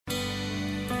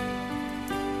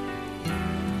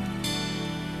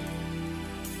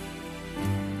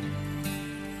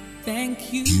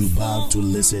Thank you. You're about to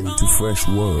listen to Fresh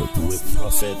Word with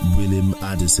Prophet William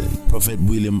Addison. Prophet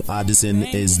William Addison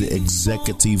is the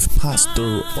executive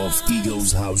pastor of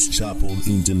Eagles House Chapel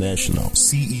International,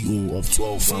 CEO of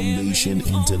 12 Foundation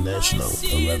International,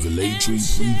 a revelatory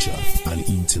preacher, an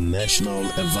international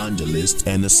evangelist,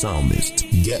 and a psalmist.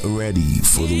 Get ready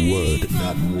for the word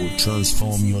that will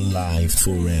transform your life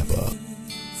forever.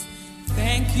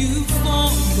 Thank you for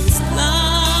this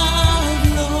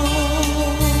love, Lord.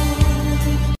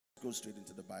 Go straight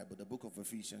into the Bible, the book of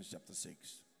Ephesians chapter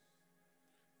 6.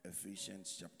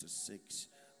 Ephesians chapter 6.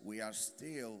 We are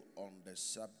still on the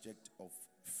subject of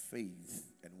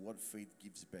faith and what faith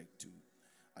gives birth to.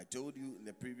 I told you in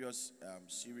the previous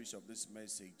series of this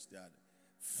message that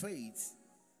faith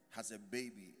has a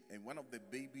baby, and one of the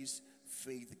babies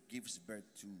faith gives birth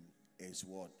to is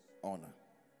what? Honor.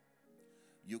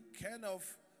 You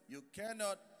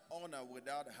cannot honor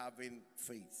without having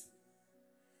faith.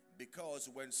 Because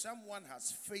when someone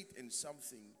has faith in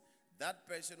something, that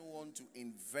person wants to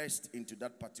invest into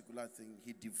that particular thing.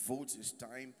 He devotes his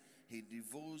time. He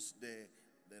devotes the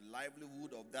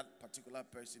livelihood of that particular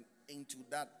person into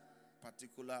that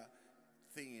particular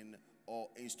thing or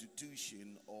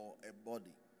institution or a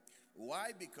body.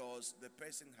 Why? Because the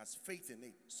person has faith in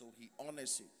it, so he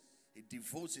honors it. He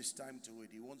devotes his time to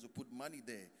it. He wants to put money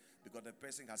there because the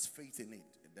person has faith in it.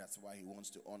 That's why he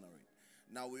wants to honor it.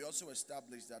 Now, we also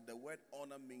established that the word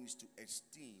honor means to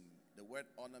esteem. The word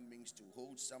honor means to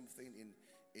hold something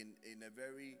in a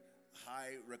very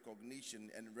high recognition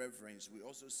and reverence. We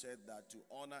also said that to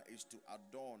honor is to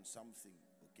adorn something.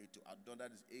 Okay, to adorn,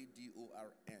 that is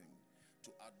A-D-O-R-N.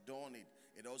 To adorn it.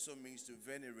 It also means to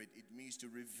venerate. It means to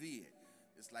revere.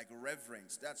 It's like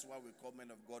reverence. That's why we call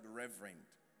men of God reverend.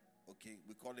 Okay,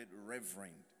 we call it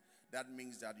reverend. That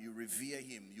means that you revere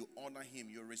him, you honor him,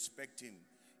 you respect him,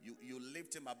 you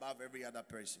lift him above every other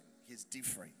person. He's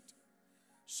different.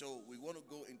 So we want to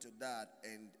go into that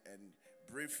and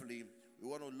briefly we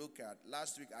want to look at,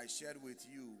 last week I shared with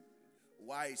you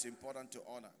why it's important to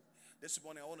honor. This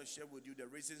morning I want to share with you the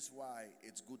reasons why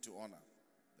it's good to honor.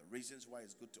 The reasons why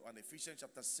it's good to honor. Ephesians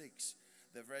chapter 6,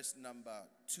 the verse number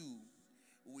 2,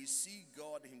 we see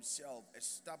God himself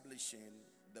establishing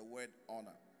the word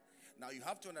honor. Now you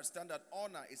have to understand that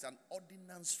honor is an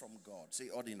ordinance from God. Say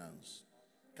ordinance.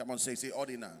 Come on, say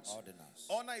ordinance. Ordinance.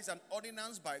 Honor is an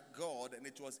ordinance by God, and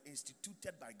it was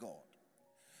instituted by God.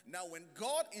 Now when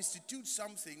God institutes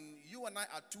something, you and I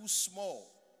are too small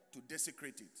to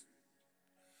desecrate it.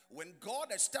 When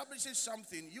God establishes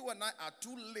something, you and I are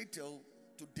too little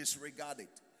to disregard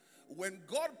it. When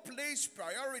God places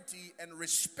priority and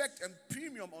respect and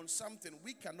premium on something,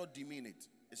 we cannot demean it.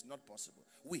 It's not possible.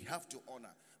 We have to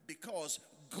honor because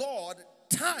God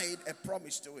tied a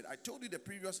promise to it. I told you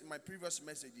in my previous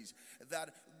messages that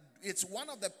it's one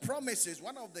of the promises,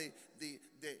 one of the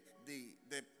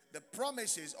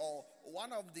promises or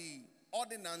one of the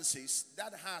ordinances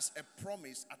that has a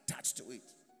promise attached to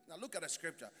it. Now look at the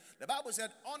scripture. The Bible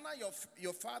said, honor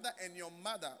your father and your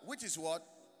mother, which is what?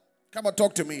 Come on,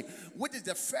 talk to me. Which is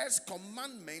the first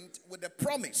commandment with a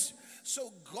promise.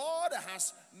 So God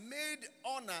has made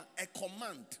honor a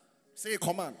command. Say a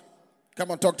command.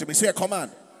 Come on, talk to me. Say a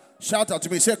command. Shout out to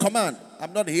me. Say a command.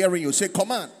 I'm not hearing you. Say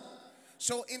command.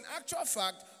 So in actual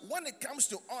fact, when it comes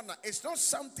to honor, it's not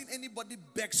something anybody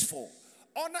begs for.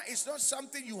 Honor is not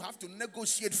something you have to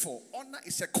negotiate for. Honor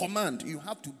is a command. You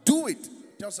have to do it.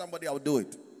 Tell somebody I'll do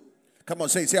it. Come on,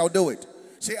 say I'll do it.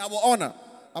 Say I will honor.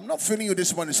 I'm not feeling you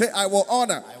this morning. Say, I will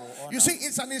honor. I will honor. You see,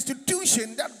 it's an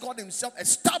institution that God himself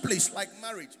established, like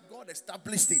marriage. God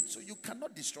established it, so you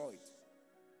cannot destroy it.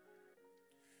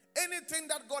 Anything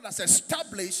that God has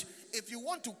established, if you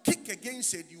want to kick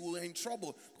against it, you will be in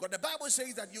trouble. Because the Bible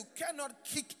says that you cannot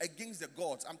kick against the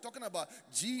gods. I'm talking about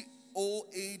G-O-A-D-S,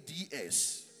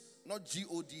 not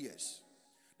G-O-D-S.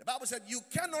 The Bible said you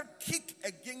cannot kick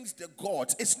against the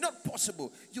gods. It's not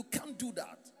possible. You can't do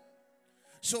that.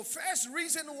 So first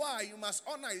reason why you must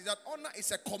honor is that honor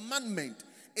is a commandment.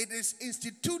 It is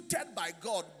instituted by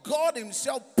God. God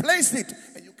himself placed it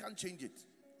and you can't change it.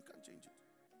 You can't change it.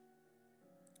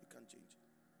 You can't change it.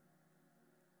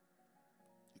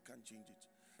 You can't change it.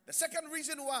 The second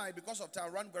reason why, because of time,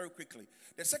 I'll run very quickly.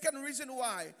 The second reason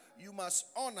why you must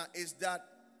honor is that,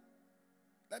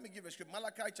 let me give a scripture.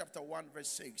 Malachi chapter 1 verse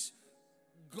 6.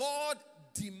 God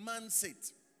demands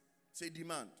it. Say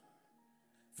demand.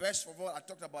 First of all, I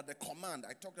talked about the command.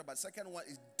 I talked about second one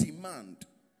is demand.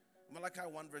 Malachi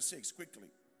 1 verse 6, quickly.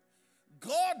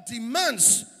 God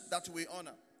demands that we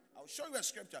honor. I I'll show you a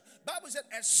scripture. Bible said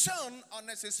a son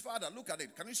honors his father. Look at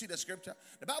it. Can you see the scripture?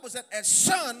 The Bible said a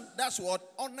son, that's what,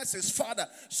 honors his father.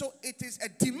 So it is a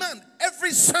demand.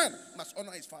 Every son must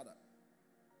honor his father.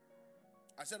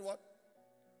 I said what?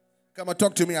 Come and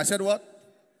talk to me. I said what?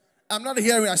 I'm not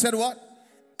hearing. I said what?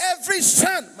 Every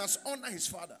son must honor his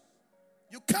father.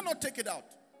 You cannot take it out.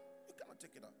 You cannot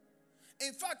take it out.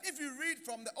 In fact, if you read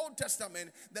from the Old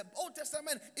Testament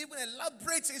even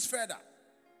elaborates it further.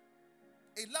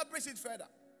 Elaborates it further.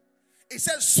 It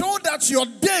says, so that your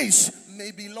days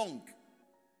may be long.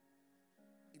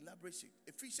 Elaborates it.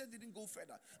 Ephesians didn't go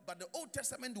further, but the Old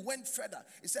Testament went further.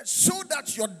 It said, so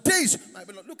that your days might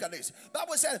be long. Look at this. The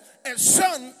Bible said, a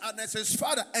son honors his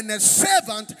father, and a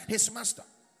servant his master.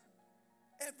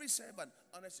 Every servant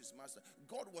honors his master.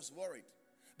 God was worried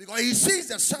because he sees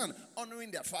the son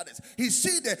honoring their fathers. He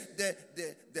sees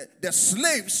the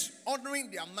slaves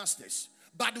honoring their masters.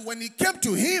 But when he came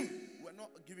to him, we're not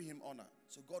giving him honor.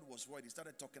 So God was worried. He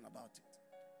started talking about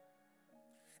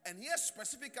it. And here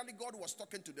specifically, God was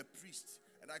talking to the priests.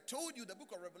 And I told you the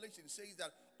book of Revelation says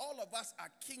that all of us are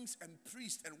kings and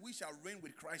priests, and we shall reign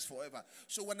with Christ forever.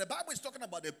 So when the Bible is talking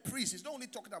about the priests, it's not only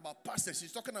talking about pastors,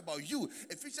 it's talking about you.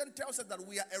 Ephesians tells us that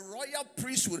we are a royal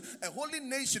priesthood, a holy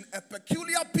nation, a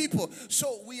peculiar people.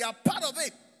 So we are part of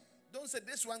it. Don't say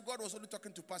this one, God was only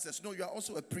talking to pastors. No, you are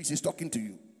also a priest. He's talking to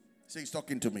you. Say, he's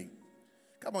talking to me.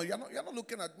 Come on, you're not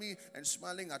looking at me and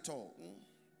smiling at all.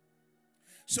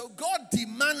 So God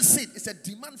demands it. It's a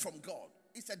demand from God.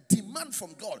 It's a demand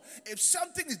from God. If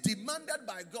something is demanded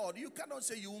by God, you cannot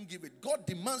say you won't give it. God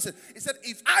demands it. He said,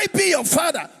 if I be your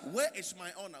father, where is my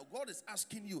honor? God is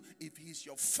asking you, if he is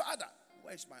your father,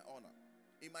 where is my honor?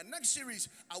 In my next series,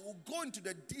 I will go into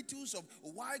the details of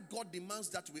why God demands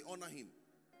that we honor him.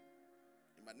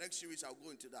 In my next series, I'll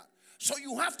go into that. So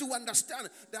you have to understand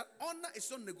that honor is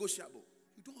not negotiable.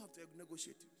 You don't have to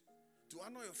negotiate it. To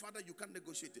honor your father, you can't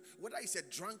negotiate it. Whether he's a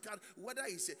drunkard, whether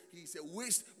he's a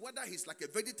waste, whether he's like a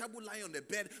vegetable lying on the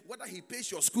bed, whether he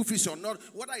pays your school fees or not,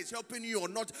 whether he's helping you or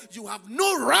not, you have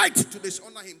no right to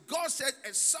dishonor him. God said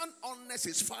a son honors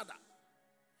his father.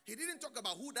 He didn't talk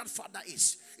about who that father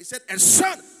is. He said a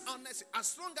son honors,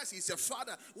 as long as he's a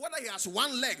father, whether he has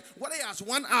one leg, whether he has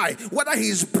one eye, whether he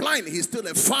is blind, he's still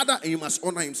a father, and you must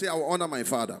honor him. Say, I will honor my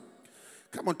father.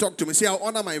 Come on, talk to me. Say, I will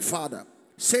honor my father.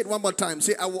 Say it one more time.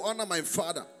 Say, I will honor my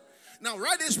father. Now,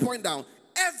 write this point down.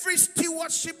 Every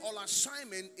stewardship or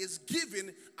assignment is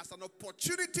given as an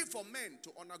opportunity for men to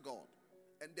honor God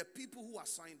and the people who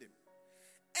assigned him.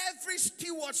 Every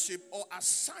stewardship or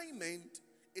assignment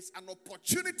is an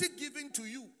opportunity given to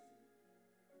you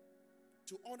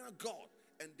to honor God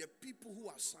and the people who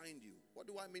assigned you. What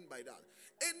do I mean by that?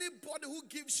 Anybody who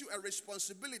gives you a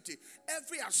responsibility,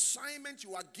 every assignment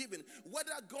you are given,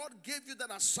 whether God gave you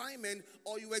that assignment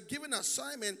or you were given an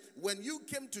assignment when you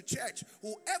came to church,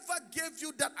 whoever gave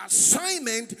you that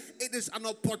assignment, it is an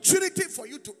opportunity for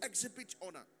you to exhibit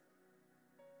honor.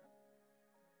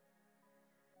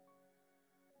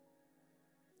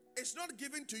 It's not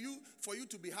given to you for you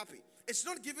to be happy. It's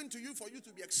not given to you for you to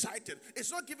be excited.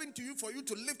 It's not given to you for you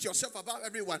to lift yourself above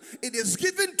everyone. It is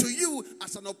given to you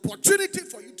as an opportunity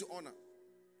for you to honor.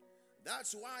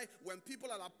 That's why when people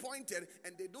are appointed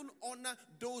and they don't honor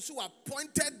those who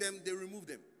appointed them, they remove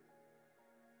them.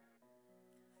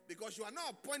 Because you are not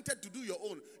appointed to do your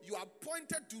own. You are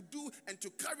appointed to do and to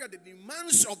carry out the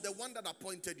demands of the one that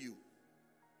appointed you.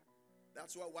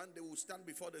 That's why one day we'll stand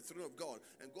before the throne of God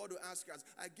and God will ask us,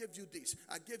 I gave you this,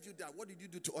 I gave you that. What did you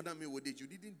do to honor me with it? You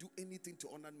didn't do anything to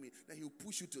honor me. Then he'll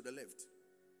push you to the left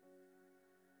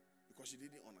because you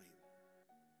didn't honor him.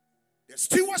 The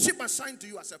stewardship assigned to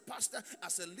you as a pastor,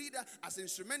 as a leader, as an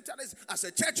instrumentalist, as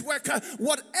a church worker,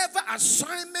 whatever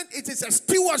assignment, it is a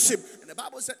stewardship. And the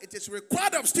Bible said it is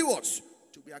required of stewards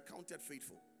to be accounted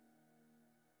faithful.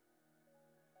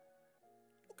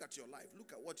 Look at your life.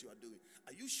 Look at what you are doing.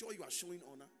 Are you sure you are showing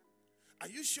honor? Are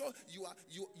you sure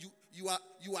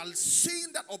you are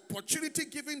seeing that opportunity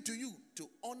given to you to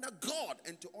honor God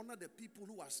and to honor the people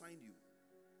who assigned you?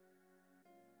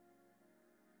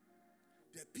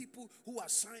 The people who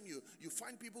assign you, you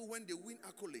find people when they win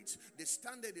accolades, they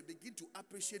stand there, they begin to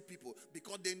appreciate people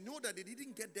because they know that they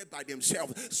didn't get there by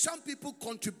themselves. Some people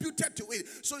contributed to it.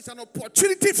 So it's an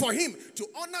opportunity for him to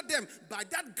honor them by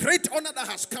that great honor that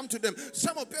has come to them.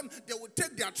 Some of them, they will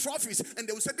take their trophies and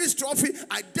they will say, this trophy,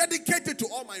 I dedicate it to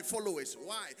all my followers.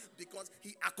 Why? Because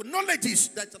he acknowledges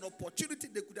that it's an opportunity.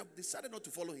 They could have decided not to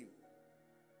follow him.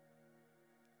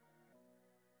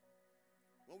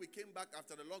 When we came back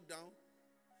after the lockdown,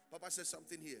 Papa said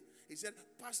something here. He said,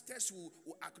 pastors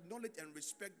will acknowledge and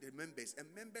respect the members, and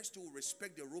members too will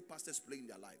respect the role pastors play in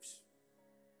their lives.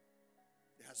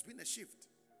 There has been a shift.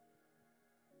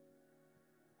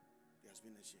 There has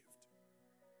been a shift.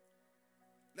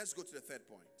 Let's go to the third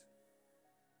point.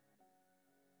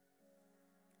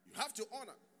 You have to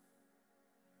honor,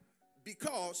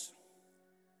 because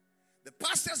the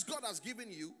pastors God has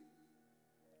given you,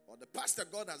 or the pastor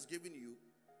God has given you,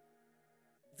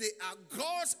 they are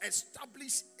God's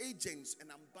established agents and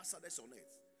ambassadors on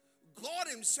earth. God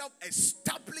himself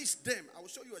established them. I will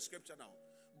show you a scripture now.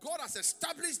 God has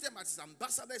established them as his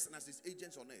ambassadors and as his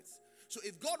agents on earth. So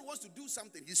if God wants to do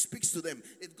something, he speaks to them.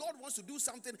 If God wants to do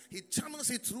something, he channels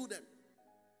it through them.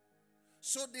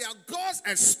 So they are God's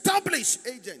established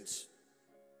agents.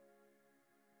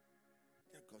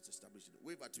 They are God's established agents.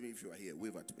 Wave at me if you are here.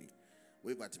 Wave at me.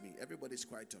 Wave at me. Everybody's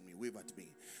quiet on me. Wave at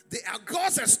me. They are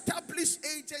God's established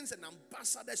agents and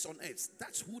ambassadors on earth.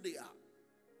 That's who they are.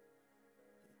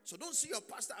 So don't see your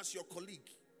pastor as your colleague.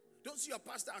 Don't see your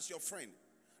pastor as your friend.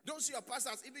 Don't see your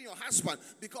pastor as even your husband.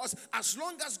 Because as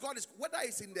long as God is, whether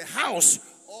it's in the house,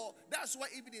 or that's why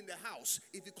even in the house,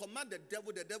 if you command the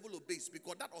devil obeys.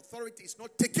 Because that authority is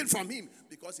not taken from him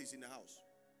because he's in the house.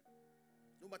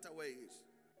 No matter where he is,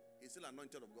 he's still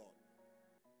anointed of God.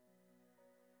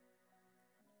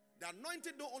 The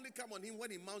anointing don't only come on him when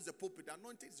he mounts the pulpit. The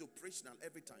anointing is operational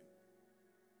every time.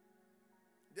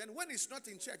 Then when he's not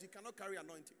in church, he cannot carry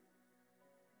anointing.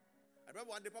 I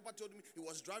remember one day Papa told me he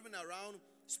was driving around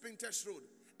Spintex Road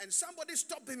and somebody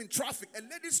stopped him in traffic. A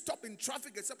lady stopped in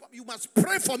traffic and said, Papa, you must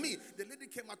pray for me. The lady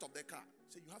came out of the car.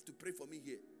 Said, you have to pray for me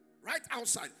here. Right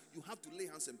outside, you have to lay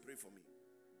hands and pray for me.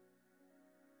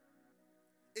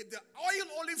 If the oil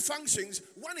only functions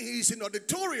when he is in the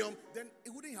auditorium, then it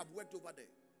wouldn't have worked over there.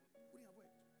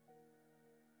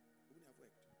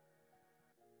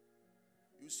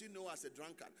 You see Noah as a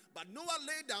drunkard. But Noah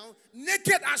lay down,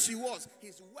 naked as he was.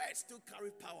 His words still carry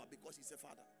power because he's a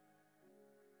father.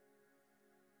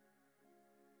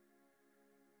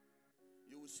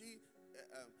 You will see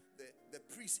the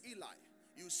priest Eli.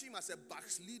 You will see him as a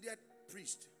backslided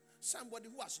priest. Somebody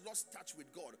who has lost touch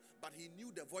with God, but he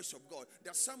knew the voice of God.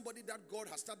 There's somebody that God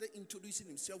has started introducing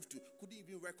himself to, couldn't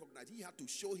even recognize. He had to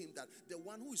show him that the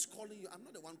one who is calling you, I'm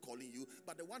not the one calling you,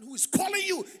 but the one who is calling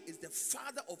you is the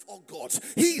Father of all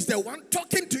gods. He is the one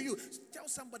talking to you. Tell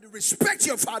somebody, respect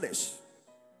your fathers.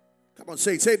 Come on,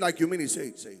 say it. Say it like you mean it. Say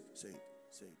it, say it, say it,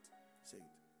 say it, say it.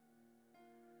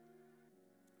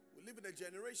 We live in a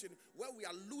generation where we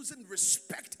are losing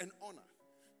respect and honor.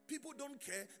 People don't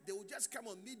care. They will just come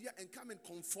on media and come and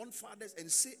confront fathers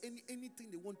and say anything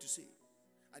they want to say.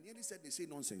 And yet he said they say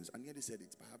nonsense. And yet he said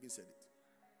it, but I haven't said it.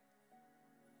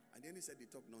 And then he said they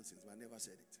talk nonsense, but I never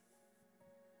said it.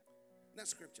 Next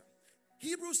scripture.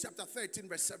 Hebrews chapter 13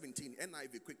 verse 17.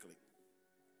 NIV quickly.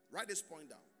 Write this point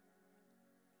down.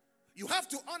 You have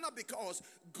to honor because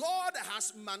God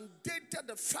has mandated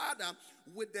the Father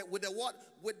with the what?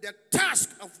 With the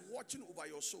task of watching over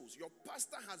your souls. Your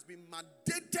pastor has been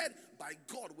mandated by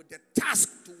God with the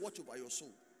task to watch over your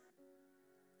soul.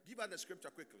 Give us the scripture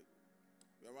quickly.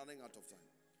 We are running out of time.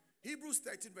 Hebrews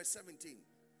 13 verse 17.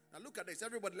 Now look at this.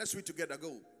 Everybody, let's read together.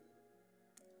 Go.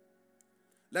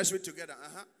 Let's read together.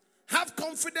 Have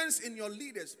confidence in your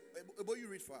leaders. What you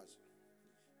read for us?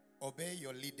 Obey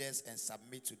your leaders and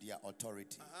submit to their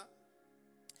authority.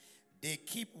 They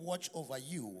keep watch over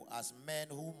you as men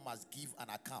who must give an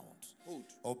account. Hold.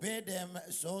 Obey them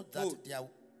so that they are...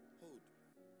 Hold.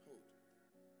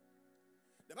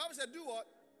 The Bible said do what?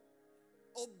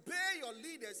 Obey your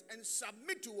leaders and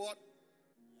submit to what?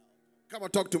 Come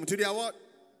on, talk to me. To their what?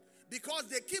 Because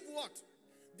they keep what?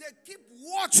 They keep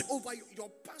watch over you. Your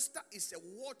pastor is a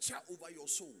watcher over your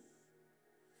soul.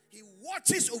 He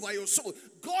watches over your soul.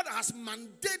 God has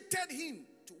mandated him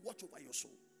to watch over your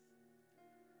soul.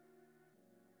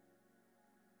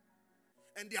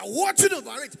 And they are watching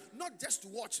over it, not just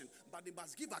watching, but they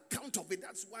must give account of it.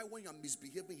 That's why when you are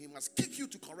misbehaving, he must kick you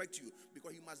to correct you,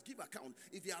 because he must give account.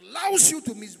 If he allows you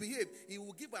to misbehave, he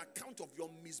will give account of your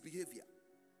misbehavior.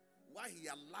 Why he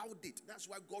allowed it. That's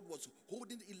why God was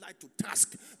holding Eli to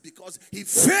task, because he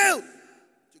failed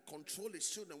to control his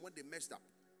children when they messed up.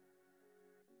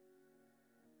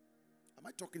 Am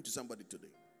I talking to somebody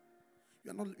today?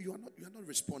 You are not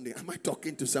responding. Am I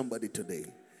talking to somebody today?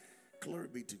 Glory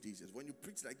be to Jesus. When you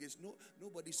preach like this,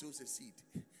 nobody sows a seed,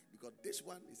 because this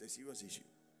one is a serious issue.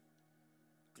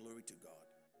 Glory to God.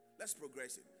 Let's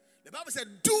progress it. The Bible said,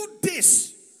 do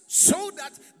this so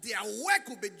that their work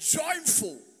will be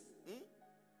joyful.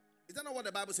 Is that not what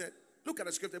the Bible said? Look at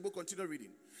the scripture. We'll continue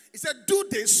reading. It said, do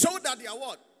this so that their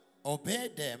what? Obey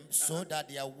them so that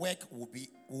their work will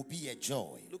be a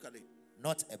joy. Look at it.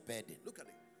 Not a burden. Look at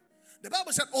it. The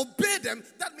Bible said, obey them.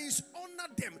 That means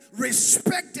honor them,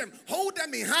 respect them, hold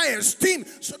them in high esteem,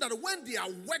 so that when they are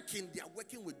working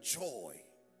with joy.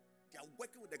 They are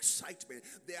working with excitement.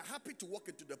 They are happy to walk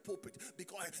into the pulpit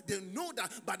because they know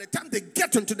that by the time they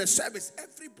get into the service,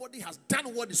 everybody has done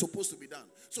what is supposed to be done.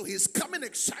 So he's coming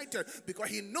excited because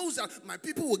he knows that my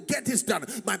people will get this done.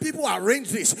 My people will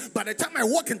arrange this. By the time I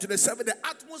walk into the service, the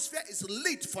atmosphere is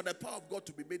lit for the power of God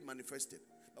to be made manifested.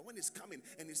 But when he's coming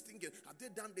and he's thinking, have they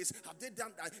done this? Have they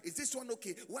done that? Is this one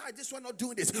okay? Why is this one not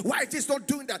doing this? Why is this not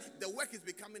doing that? The work is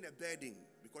becoming a burden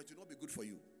because it will not be good for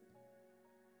you.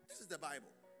 This is the Bible.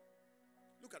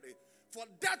 Look at it. For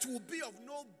that will be of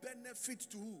no benefit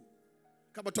to who?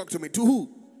 Come and talk to me. To who?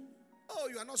 Oh,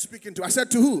 you are not speaking to. I said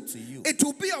to who? To you. It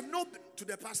will be of no to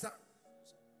the pastor.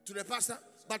 To the pastor.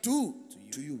 But to who?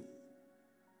 To you.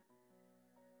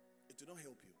 It will not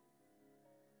help you.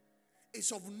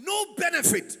 It's of no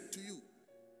benefit to you.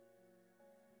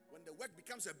 When the work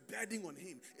becomes a burden on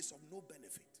him, it's of no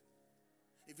benefit.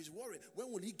 If he's worried,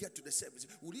 when will he get to the service?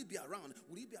 Will he be around?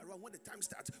 Will he be around when the time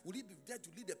starts? Will he be there to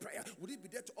lead the prayer? Will he be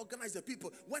there to organize the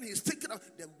people? When he's thinking of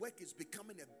the work is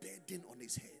becoming a burden on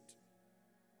his head.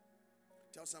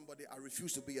 Tell somebody, I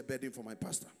refuse to be a burden for my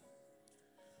pastor.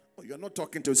 Oh, you're not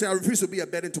talking to him. Say, I refuse to be a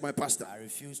burden to my pastor. I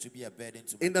refuse to be a burden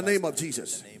to my In the pastor. name of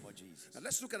Jesus. In the name of Jesus. Now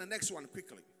let's look at the next one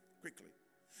quickly.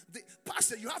 The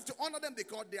pastor, you have to honor them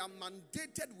because they are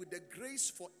mandated with the grace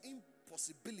for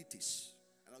impossibilities.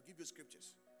 And I'll give you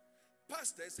scriptures.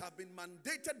 Pastors have been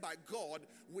mandated by God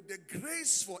with the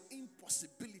grace for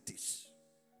impossibilities.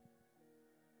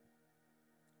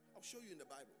 I'll show you in the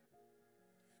Bible.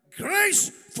 Grace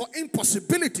for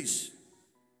impossibilities.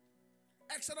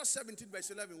 Exodus 17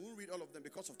 verse 11. We'll read all of them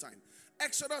because of time.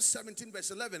 Exodus 17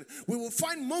 verse 11. We will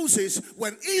find Moses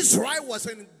when Israel was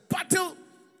in battle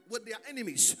with their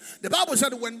enemies. The Bible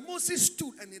said when Moses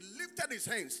stood and he lifted his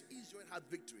hands, Israel had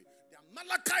victory. The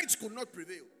Amalekites could not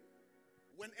prevail.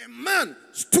 When a man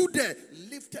stood there,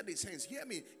 lifted his hands, hear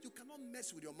me, you cannot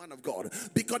mess with your man of God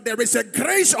because there is a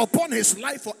grace upon his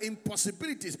life for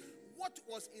impossibilities. What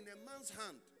was in a man's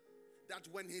hand that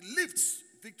when he lifts,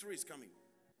 victory is coming?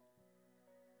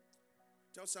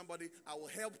 Tell somebody, I will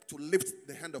help to lift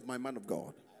the hand of my man of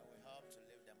God.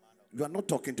 You are not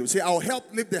talking to him. Say, I will help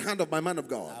lift the hand of my man of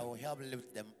God. I will help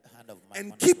lift the hand of my and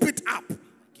man keep of it up.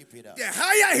 Keep it up. The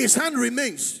higher his hand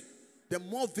remains, the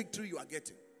more victory you are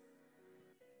getting.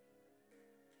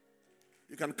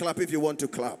 You can clap if you want to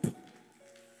clap.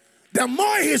 The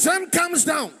more his hand comes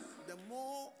down, the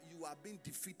more you are being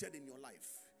defeated in your life.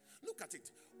 Look at it.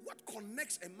 What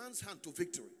connects a man's hand to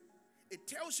victory? It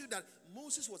tells you that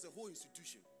Moses was a whole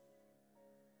institution.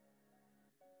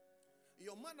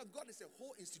 Your man of God is a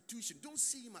whole institution. Don't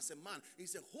see him as a man.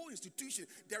 He's a whole institution.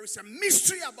 There is a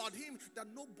mystery about him that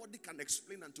nobody can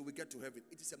explain until we get to heaven.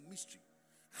 It is a mystery.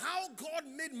 How God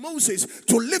made Moses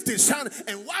to lift his hand,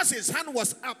 and whilst his hand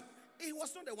was up, he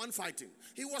was not the one fighting.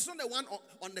 He was not the one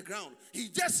on the ground. He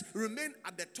just remained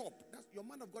at the top. Your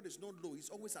man of God is not low. He's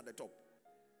always at the top.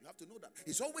 You have to know that.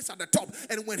 He's always at the top.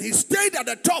 And when he stayed at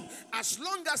the top, as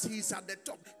long as he's at the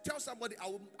top, tell somebody, I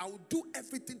will do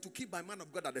everything to keep my man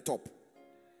of God at the top.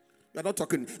 You're not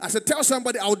talking. I said, tell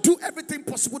somebody, I'll do everything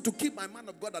possible to keep my man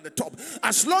of God at the top.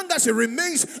 As long as he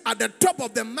remains at the top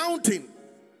of the mountain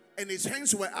and his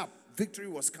hands were up, victory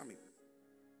was coming.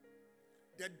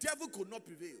 The devil could not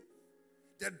prevail.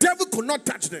 The devil could not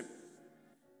touch them.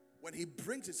 When he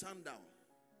brings his hand down.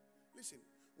 Listen,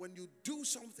 when you do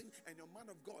something and your man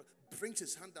of God brings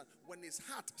his hand down, when his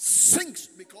heart sinks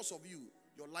because of you,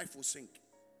 your life will sink.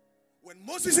 When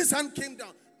Moses' hand came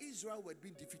down, Israel were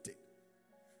being defeated.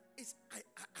 I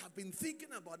have been thinking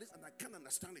about this and I can't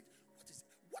understand it.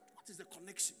 What is the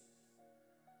connection?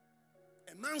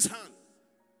 A man's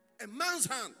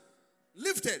hand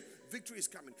lifted, victory is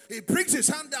coming. He brings his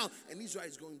hand down and Israel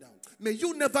is going down. May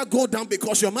you never go down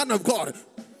because you're a man of God.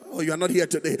 Oh, you are not here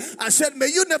today. I said, may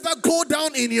you never go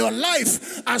down in your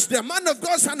life. As the man of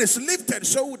God's hand is lifted,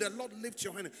 so will the Lord lift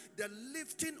your hand. The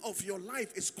lifting of your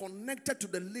life is connected to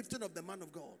the lifting of the man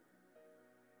of God.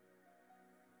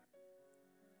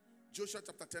 Joshua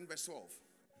chapter 10 verse 12.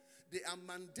 They are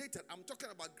mandated. I'm talking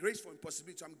about grace for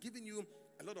impossibility. I'm giving you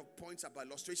a lot of points about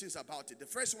illustrations about it. The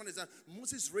first one is that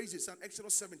Moses raised his son,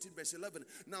 Exodus 17 verse 11.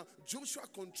 Now Joshua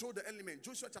controlled the element.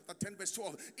 Joshua chapter 10 verse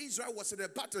 12. Israel was in a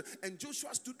battle and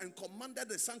Joshua stood and commanded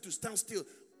the sun to stand still.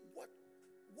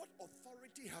 What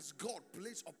authority has God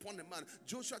placed upon a man?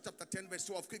 Joshua chapter 10 verse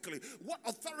 12 quickly. What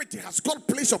authority has God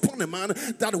placed upon a man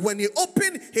that when he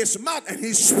opens his mouth and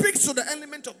he speaks to the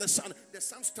element of the sun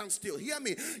stands still? Hear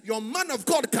me. Your man of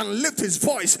God can lift his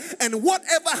voice, and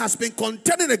whatever has been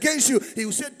contending against you, he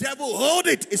will say, devil, hold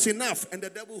it. It's enough. And the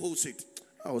devil holds it.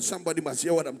 Oh, somebody must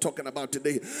hear what I'm talking about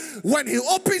today. When he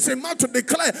opens his mouth to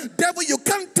declare, devil, you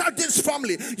can't touch this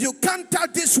family. You can't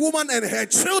touch this woman and her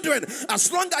children.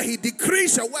 As long as he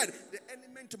decrees a word, the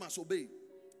element must obey.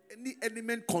 Any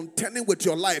element contending with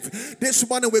your life, this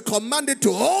morning we command it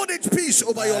to hold its peace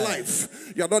over your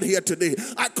life. You're not here today.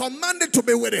 I command it to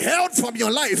be withheld from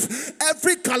your life.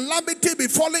 Every calamity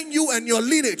befalling you and your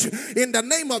lineage, in the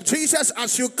name of Jesus,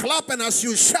 as you clap and as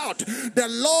you shout, the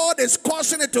Lord is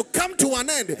causing it to come to an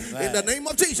end. In the name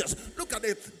of Jesus. Look at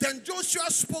it. Then Joshua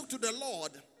spoke to the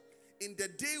Lord in the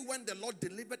day when the Lord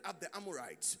delivered up the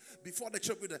Amorites before the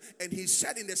children, and he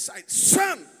said in the sight,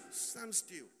 sun, stand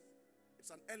still. It's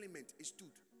an element. It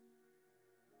stood.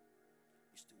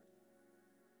 It stood.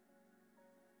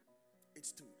 It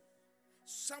stood.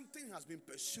 Something has been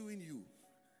pursuing you.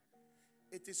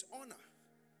 It is honor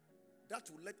that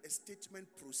will let a statement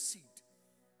proceed.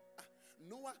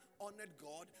 Noah honored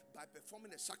God by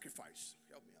performing a sacrifice.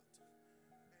 Help me out.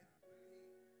 And when he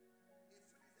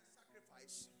finished the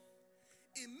sacrifice,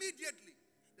 immediately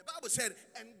the Bible said,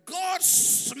 and God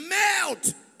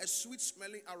smelled a sweet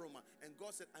smelling aroma. And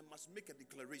God said, I must make a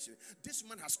declaration. This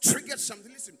man has triggered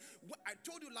something. Listen, I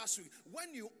told you last week,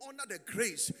 when you honor the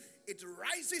grace, it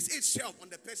rises itself on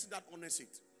the person that honors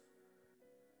it.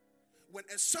 When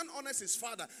a son honors his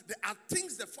father, there are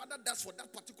things the father does for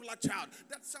that particular child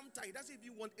that sometimes he doesn't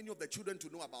even want any of the children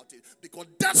to know about it, because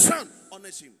that son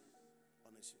honors him.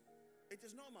 Honors him. It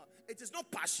is normal. It is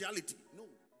not partiality. No.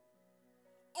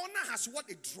 Honor has what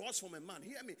it draws from a man.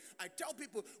 Hear me. I tell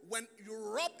people, when you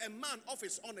rob a man of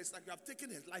his honor, it's like you have taken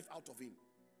his life out of him.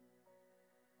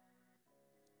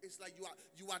 It's like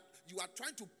you are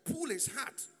trying to pull his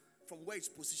heart from where it's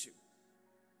positioned.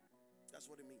 That's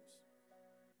what it means.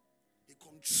 He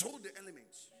controlled the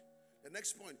elements. The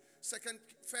next point, 1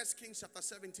 Kings chapter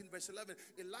 17 verse 11.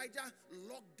 Elijah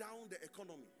locked down the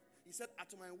economy. He said,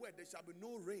 at my word there shall be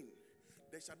no rain.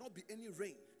 There shall not be any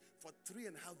rain for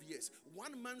 3.5 years.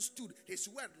 One man stood, his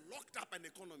word locked up an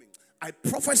economy. I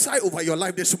prophesy over your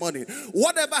life this morning.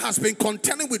 Whatever has been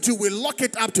contending with you, we'll lock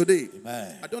it up today.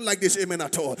 Amen. I don't like this amen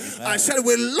at all. Amen. I said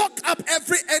we'll lock up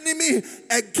every enemy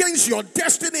against your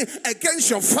destiny,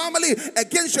 against your family,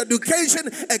 against your education,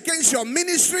 against your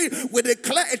ministry. We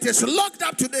declare it is locked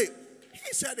up today.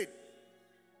 He said it.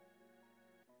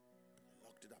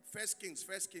 Locked it up. First Kings,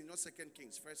 not 2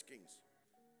 Kings. First Kings.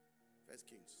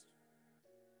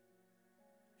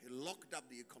 He locked up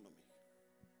the economy.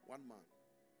 One man.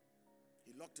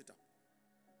 He locked it up.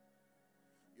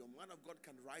 Your man of God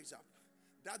can rise up.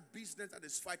 That business that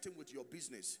is fighting with your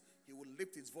business, he will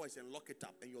lift his voice and lock it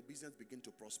up, and your business begin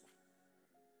to prosper.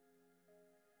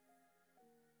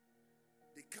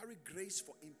 They carry grace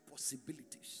for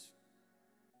impossibilities.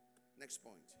 Next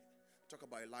point. Talk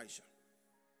about Elisha.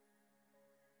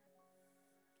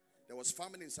 There was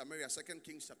famine in Samaria. 2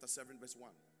 Kings chapter 7 verse 1.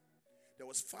 There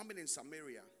was famine in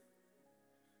Samaria,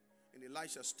 and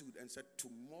Elisha stood and said,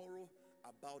 tomorrow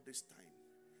about this time.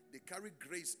 They carry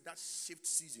grace that shifts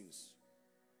seasons.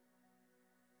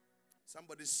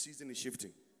 Somebody's season is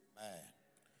shifting. Amen.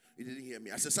 You didn't hear me.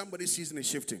 I said somebody's season is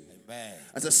shifting. Amen.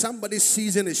 I said somebody's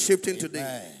season is shifting today.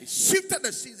 Amen. It shifted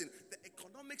the season. The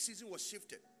economic season was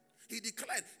shifted. He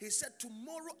declared, he said,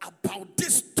 tomorrow about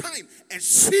this time, a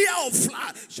seah of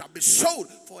flour shall be sold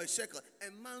for a shekel.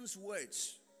 A man's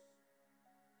words.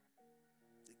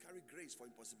 Grace for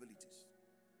impossibilities.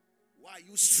 Why are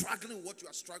you struggling with what you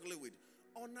are struggling with?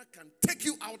 Honor can take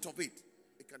you out of it.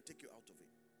 It can take you out of it.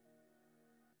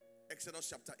 Exodus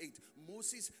chapter 8.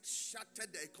 Moses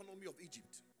shattered the economy of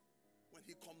Egypt when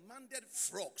he commanded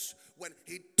frogs, when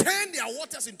he turned their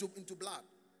waters into blood.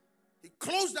 He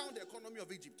closed down the economy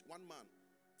of Egypt. One man.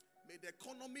 May the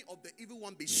economy of the evil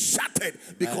one be shattered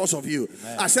because of you.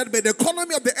 Amen. I said, may the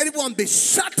economy of the evil one be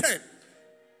shattered.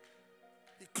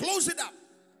 He closed it up.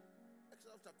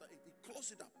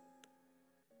 Close it up.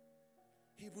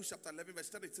 Hebrews chapter 11 verse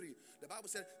 33. The Bible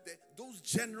said that those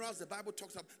generals the Bible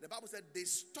talks about, the Bible said they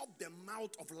stopped the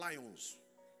mouth of lions.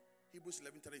 Hebrews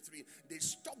 11:33. They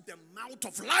stopped the mouth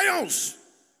of lions.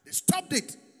 They stopped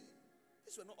it.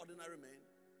 These were not ordinary men.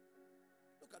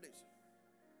 Look at this.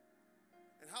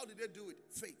 And how did they do it?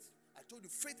 Faith. I told you,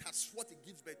 faith has what it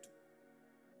gives birth to.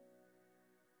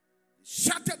 They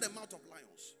shattered the mouth of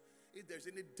lions. If there's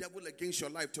any devil against your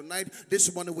life tonight,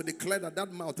 this morning we declare that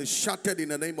that mouth is shattered in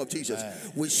the name of Jesus.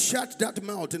 Amen. We shut that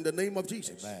mouth in the name of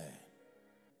Jesus. Amen.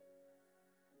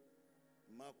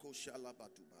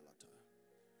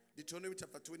 Deuteronomy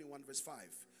chapter 21 verse 5.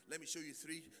 Let me show you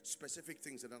 3 specific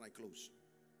things and then I close.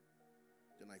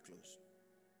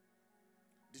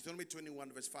 Deuteronomy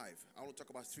 21 verse 5. I want to talk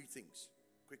about 3 things.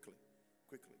 Quickly.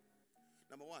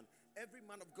 Number 1. Every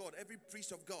man of God, every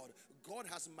priest of God, God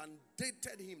has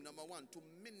mandated him, number 1, to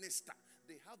minister.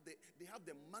 They have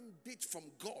the mandate from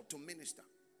God to minister.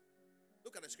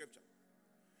 Look at the scripture.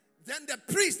 Then the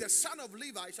priest, the son of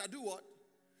Levi, shall do what?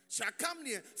 Shall come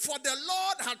near, for the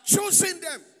Lord had chosen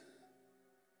them.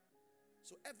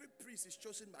 So every priest is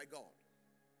chosen by God.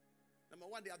 Number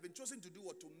 1, they have been chosen to do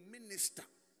what? To minister.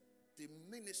 They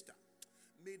minister.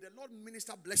 May the Lord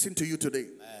minister blessing to you today.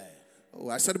 Amen. Oh,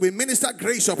 I said we minister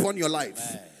grace upon your life.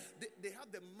 They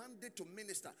have the mandate to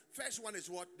minister. First one is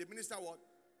what? They minister what?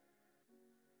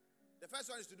 The first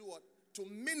one is to do what? To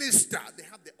minister. They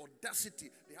have the audacity.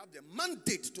 They have the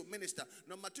mandate to minister.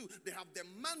 Number 2, they have the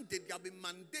mandate. They have been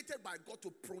mandated by God to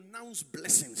pronounce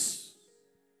blessings.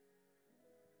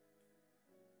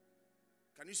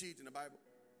 Can you see it in the Bible?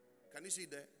 Can you see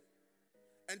it there?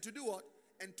 And to do what?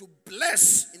 And to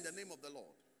bless in the name of the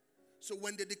Lord. So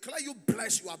when they declare you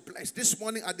blessed, you are blessed. This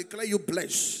morning I declare you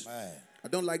blessed. Amen. I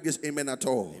don't like this amen at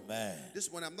all. Amen.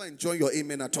 This morning I'm not enjoying your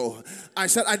amen at all. I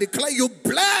said I declare you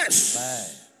blessed. Amen.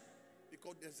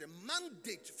 Because there's a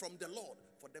mandate from the Lord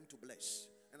for them to bless.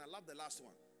 And I love the last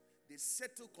one. They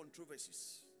settle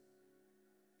controversies.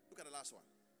 Look at the last one.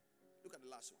 Look at the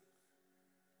last one.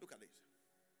 Look at this.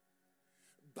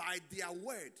 By their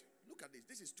word. Look at this.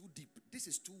 This is too deep. This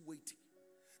is too weighty.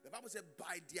 The Bible said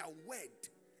by their word.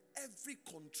 Every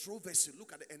controversy,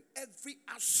 look at it, and every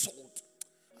assault.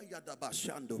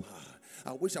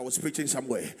 I wish I was preaching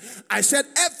somewhere. I said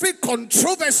every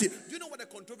controversy. Do you know what a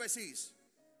controversy is?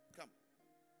 Come.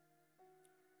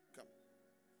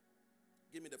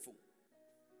 Give me the phone.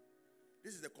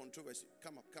 This is the controversy.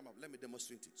 Come up. Let me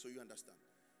demonstrate it so you understand.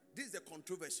 This is the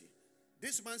controversy.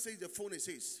 This man says the phone is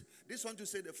his. This one to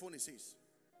say the phone is his.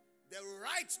 The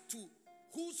right to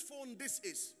whose phone this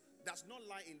is does not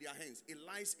lie in their hands. It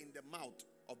lies in the mouth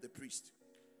of the priest.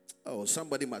 Oh,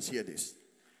 somebody must hear this.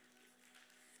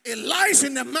 It lies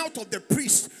in the mouth of the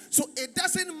priest. So it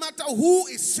doesn't matter who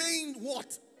is saying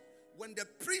what. When the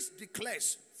priest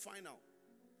declares, find out.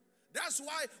 That's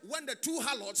why when the 2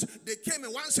 harlots, they came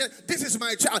and one said, this is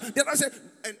my child. The other said,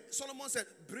 and Solomon said,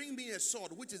 bring me a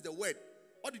sword, which is the word.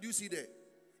 What did you see there?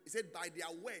 He said, by their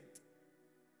word.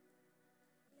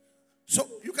 So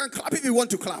you can clap if you want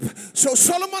to clap. So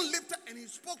Solomon lifted and he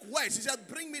spoke words. He said,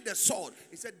 bring me the sword.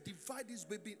 He said, divide this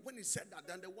baby. When he said that,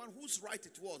 then the one whose right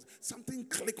it was, something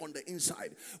clicked on the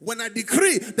inside. When I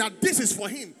decree that this is for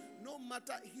him, no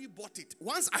matter he bought it.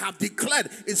 Once I have declared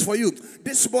it's for you.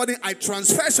 This morning I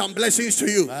transfer some blessings to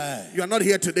you. Aye. You are not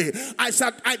here today. I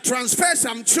said I transfer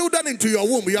some children into your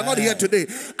womb. You are not here today.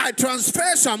 I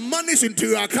transfer some monies into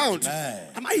your account. Aye.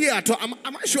 Am I here at all?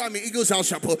 Am I sure I'm in Eagles House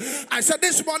Chapel? I said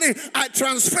this morning I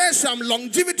transfer some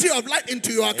longevity of life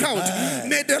into your account. Aye.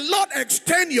 May the Lord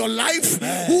extend your life.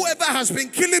 Aye. Whoever has been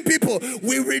killing people,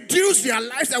 we reduce their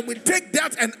lives and we take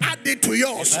that and add it to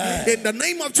yours. Aye. In the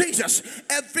name of Jesus,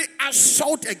 every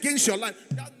assault against your life,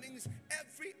 that means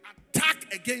every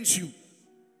attack against you,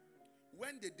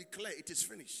 when they declare it is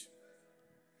finished.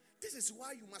 This is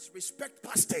why you must respect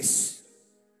pastors.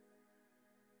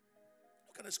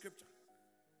 Look at the scripture.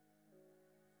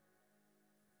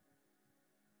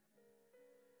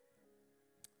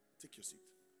 Take your seat.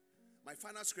 My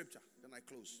final scripture, then I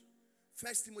close.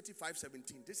 1 Timothy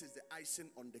 5:17. This is the icing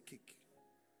on the cake.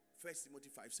 1 Timothy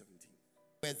 5:17.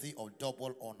 Worthy of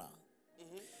double honor.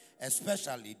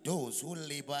 Especially those who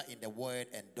labor in the word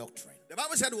and doctrine. The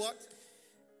Bible said what?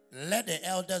 Let the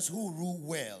elders who rule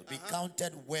well be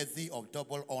counted worthy of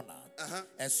double honor.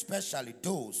 Especially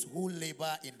those who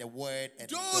labor in the word and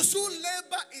those doctrine. Who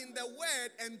labor in the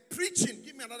word and preaching.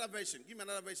 Give me another version.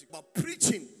 But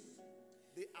preaching,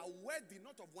 they are worthy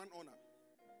not of one honor.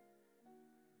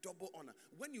 Double honor.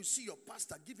 When you see your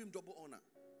pastor, give him double honor.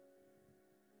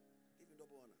 Give him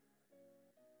double honor.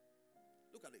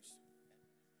 Look at this.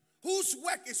 Whose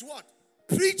work is what?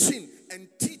 Preaching and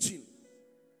teaching.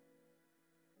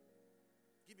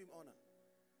 Give him honor.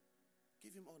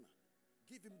 Give him honor.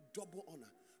 Give him double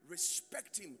honor.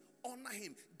 Respect him. Honor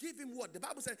him. Give him what? The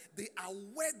Bible says they are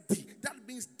worthy. That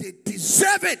means they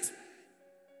deserve it.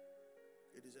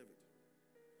 They deserve it.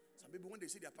 Some people, when they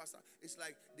see their pastor, it's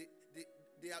like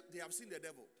they have seen the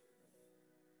devil.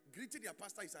 Greeting their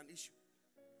pastor is an issue.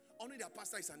 Honoring their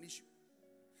pastor is an issue.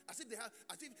 As if they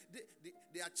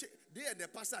and the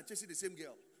pastor are chasing the same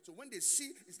girl. So when they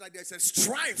see, it's like there's a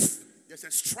strife. There's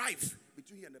a strife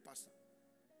between he and the pastor.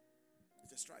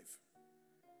 It's a strife.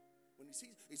 When he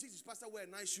sees his pastor wear a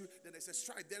nice shoe, then there's a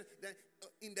strife. Then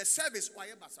in the service,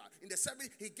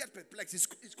 he gets perplexed.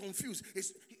 He's confused.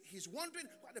 He's wondering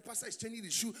why the pastor is changing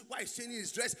his shoe, why he's changing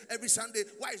his dress every Sunday,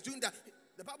 why he's doing that.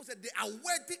 The Bible said they are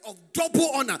worthy of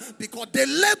double honor because they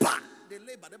labor. They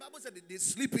labor. The Bible said they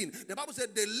sleep in. The Bible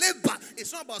said they labor.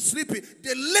 It's not about sleeping.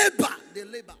 They labor. They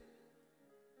labor.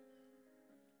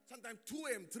 Sometimes 2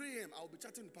 a.m., 3 a.m., I'll be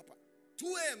chatting with Papa. 2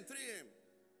 a.m., 3 a.m.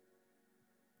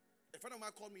 A friend of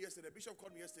mine called me yesterday. The bishop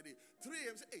called me yesterday. 3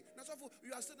 a.m. Say, hey, Nasofo,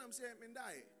 you are still, I'm saying,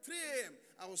 Mendai. 3 a.m.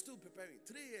 I was still preparing.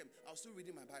 3 a.m. I was still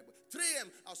reading my Bible. 3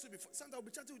 a.m. I was still before. Sometimes I'll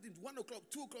be chatting with him 1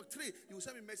 o'clock, 2 o'clock, 3. He will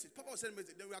send me a message. Papa will send me a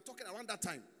message. Then we are talking around that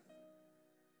time.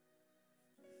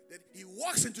 Then he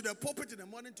walks into the pulpit in the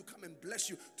morning to come and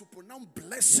bless you, to pronounce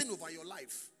blessing over your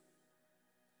life.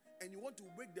 And you want to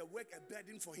make the work a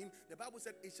burden for him. The Bible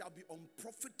said it shall be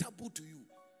unprofitable to you.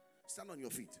 Stand on your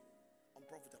feet.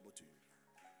 Unprofitable to you.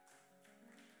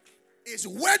 Is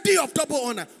worthy of double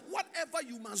honor. Whatever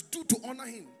you must do to honor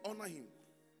him, honor him.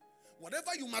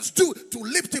 Whatever you must do to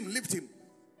lift him, lift him.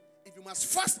 If you must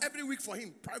fast every week for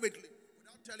him privately,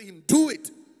 without telling him, do it.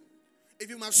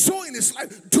 If you must sow in his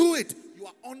life, do it. You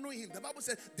are honoring him. The Bible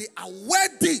says they are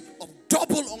worthy of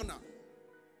double honor.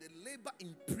 They labor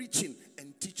in preaching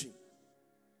and teaching.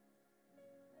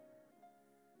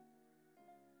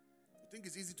 You think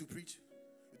it's easy to preach?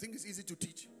 You think it's easy to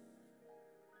teach?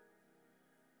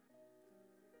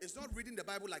 It's not reading the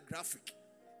Bible like graphic.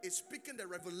 It's speaking the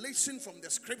revelation from the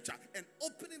scripture and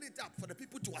opening it up for the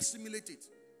people to assimilate it.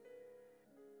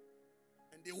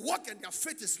 And they walk and their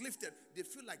faith is lifted. They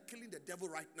feel like killing the devil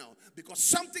right now because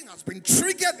something has been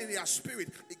triggered in their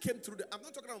spirit. It came through I'm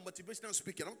not talking about motivational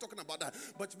speaking. I'm not talking about that.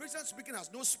 Motivational speaking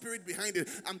has no spirit behind it.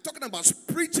 I'm talking about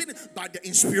preaching by the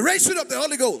inspiration of the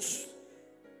Holy Ghost.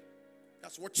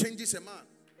 That's what changes a man.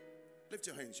 Lift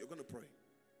your hands. You're going to pray.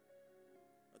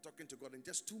 Talking to God in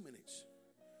just 2 minutes.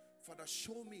 Father,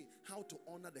 show me how to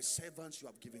honor the servants you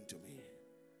have given to me.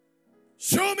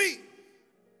 Show me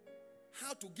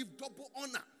how to give double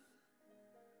honor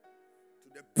to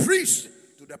the priest,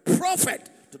 to the prophet,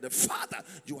 to the father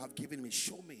you have given me.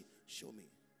 Show me. Show me.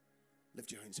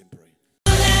 Lift your hands and pray.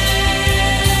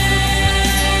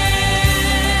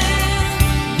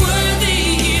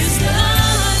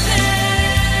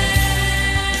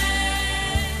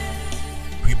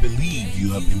 Believe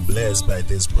you have been blessed by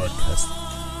this broadcast.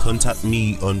 Contact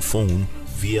me on phone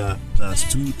via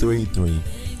 +233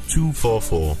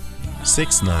 244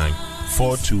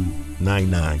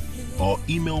 694299 or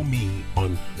email me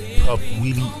on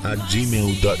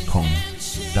propwillie@gmail.com.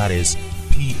 That is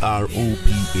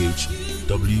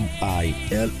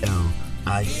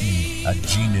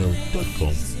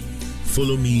propwillie@gmail.com.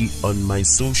 Follow me on my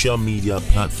social media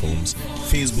platforms,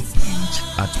 Facebook page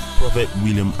at Prophet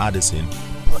William Addison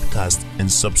Podcast,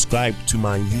 and subscribe to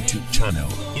my YouTube channel,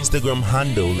 Instagram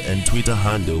handle and Twitter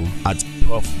handle at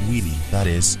Prof Willie. That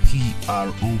is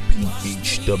PROPHWILLIE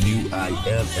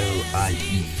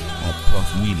at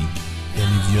Prof Willie. And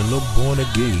if you're not born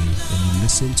again and you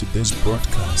listen to this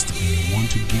broadcast and you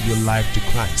want to give your life to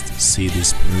Christ, say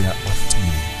this prayer after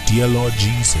me. Dear Lord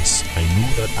Jesus, I know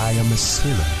that I am a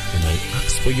sinner and I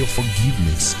ask for your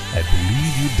forgiveness. I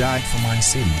believe you died for my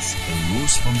sins and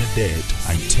rose from the dead.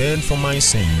 I turn from my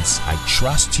sins. I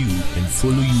trust you and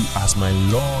follow you as my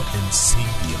Lord and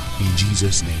Savior. In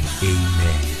Jesus' name,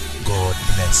 amen. God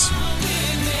bless you.